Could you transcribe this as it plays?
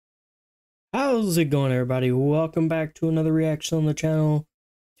How's it going, everybody? Welcome back to another reaction on the channel.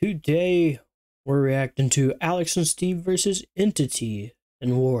 Today, we're reacting to Alex and Steve versus Entity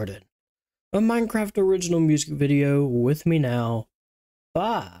and Warden, a Minecraft original music video with me now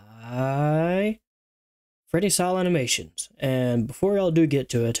by FrediSaalAnimations. And before y'all do get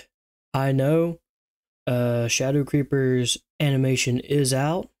to it, I know Shadow Creeper's animation is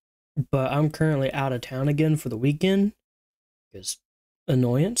out, but I'm currently out of town again for the weekend because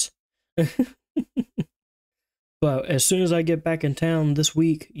annoyance. But as soon as I get back in town this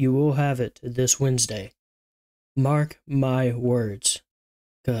week, you will have it this Wednesday. Mark my words,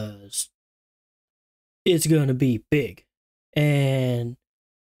 because it's going to be big. And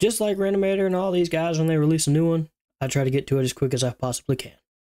just like Renomator and all these guys, when they release a new one, I try to get to it as quick as I possibly can.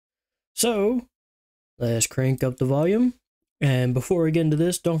 So, let's crank up the volume. And before we get into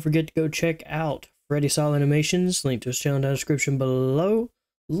this, don't forget to go check out FrediSaalAnimations, link to his channel in the description below.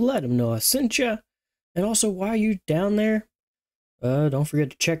 Let him know I sent you. And also, while you down there, don't forget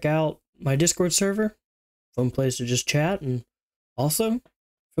to check out my Discord server. Fun place to just chat. And also,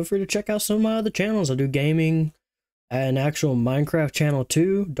 feel free to check out some of my other channels. I do gaming, an actual Minecraft channel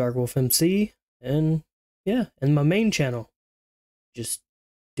too, Dark Wolf MC. And yeah, and my main channel. Just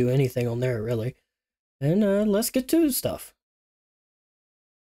do anything on there, really. And let's get to the stuff.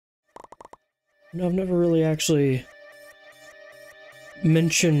 I've never really actually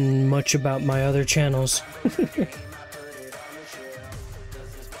mention much about my other channels.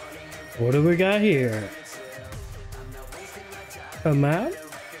 What do we got here? A map?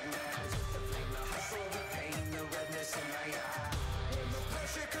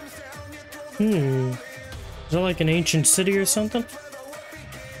 Is that like an ancient city or something?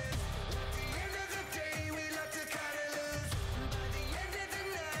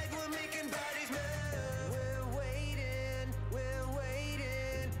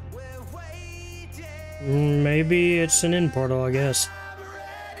 Maybe it's an end portal, I guess.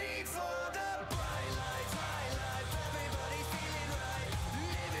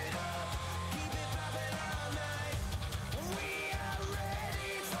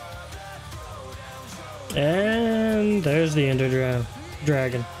 And there's the Ender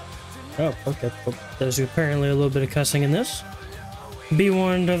Dragon. Oh, okay. Well, there's apparently a little bit of cussing in this. Be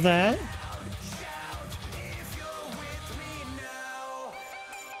warned of that.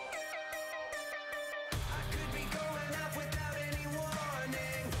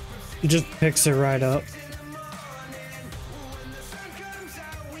 Just picks it right up.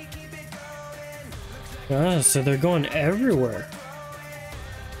 Ah, so they're going everywhere.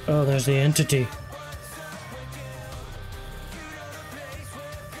 Oh, there's the entity.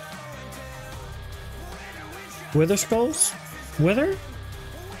 Wither skulls? Wither?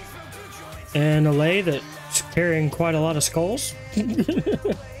 And a lay that's carrying quite a lot of skulls?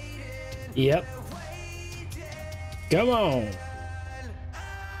 Yep. Come on.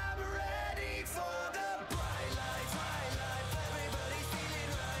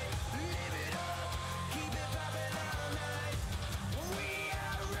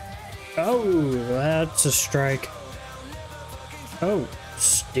 Oh, that's a strike. Oh,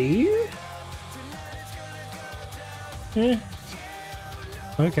 Steve?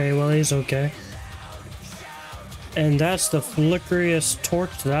 Okay, well, he's okay. And that's the flickeriest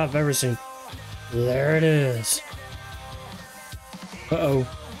torch that I've ever seen. There it is. Uh-oh.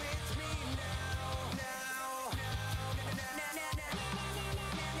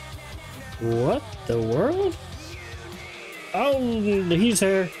 What the world? Oh, he's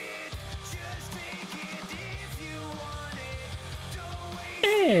here.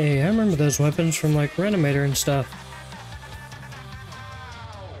 Hey, I remember those weapons from like Renomator and stuff.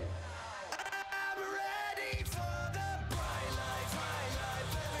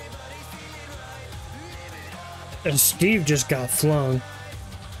 And Steve just got flung.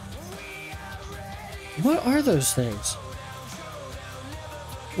 What are those things?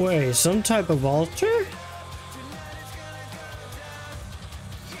 Wait, some type of altar?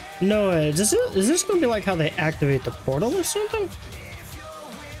 No, is this gonna be like how they activate the portal or something?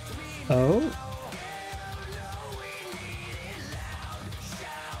 Oh.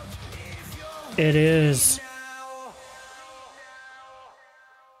 It is.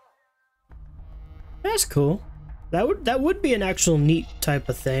 That's cool. That would be an actual neat type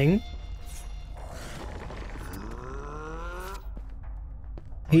of thing.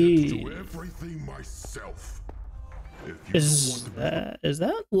 He do everything myself. is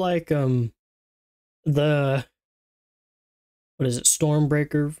that like the what is it,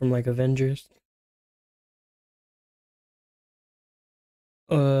 Stormbreaker from like Avengers?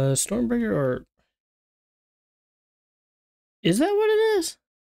 Stormbreaker, or is that what it is?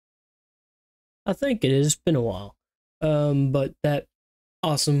 I think it is. It's been a while. But that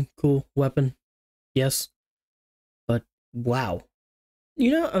awesome, cool weapon, yes. But wow.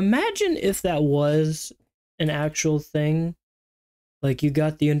 Imagine if that was an actual thing. Like, you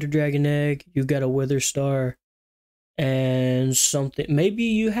got the Ender Dragon Egg, you got a Wither Star, and something. Maybe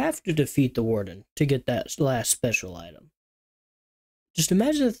you have to defeat the Warden to get that last special item. Just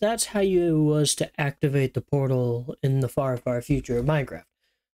imagine if that's how you was to activate the portal in the far, far future of Minecraft.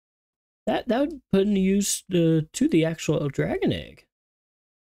 That would put in use to the actual dragon egg.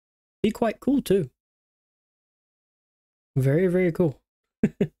 Be quite cool too. Very, very cool.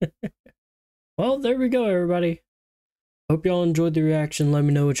 Well, there we go, everybody. Hope y'all enjoyed the reaction. Let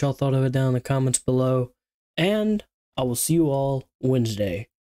me know what y'all thought of it down in the comments below. And I will see you all Wednesday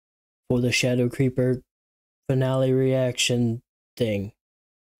for the Shadow Creeper finale reaction thing.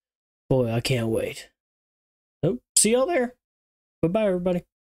 Boy, I can't wait. Nope. See y'all there. Bye-bye, everybody.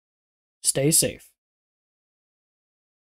 Stay safe.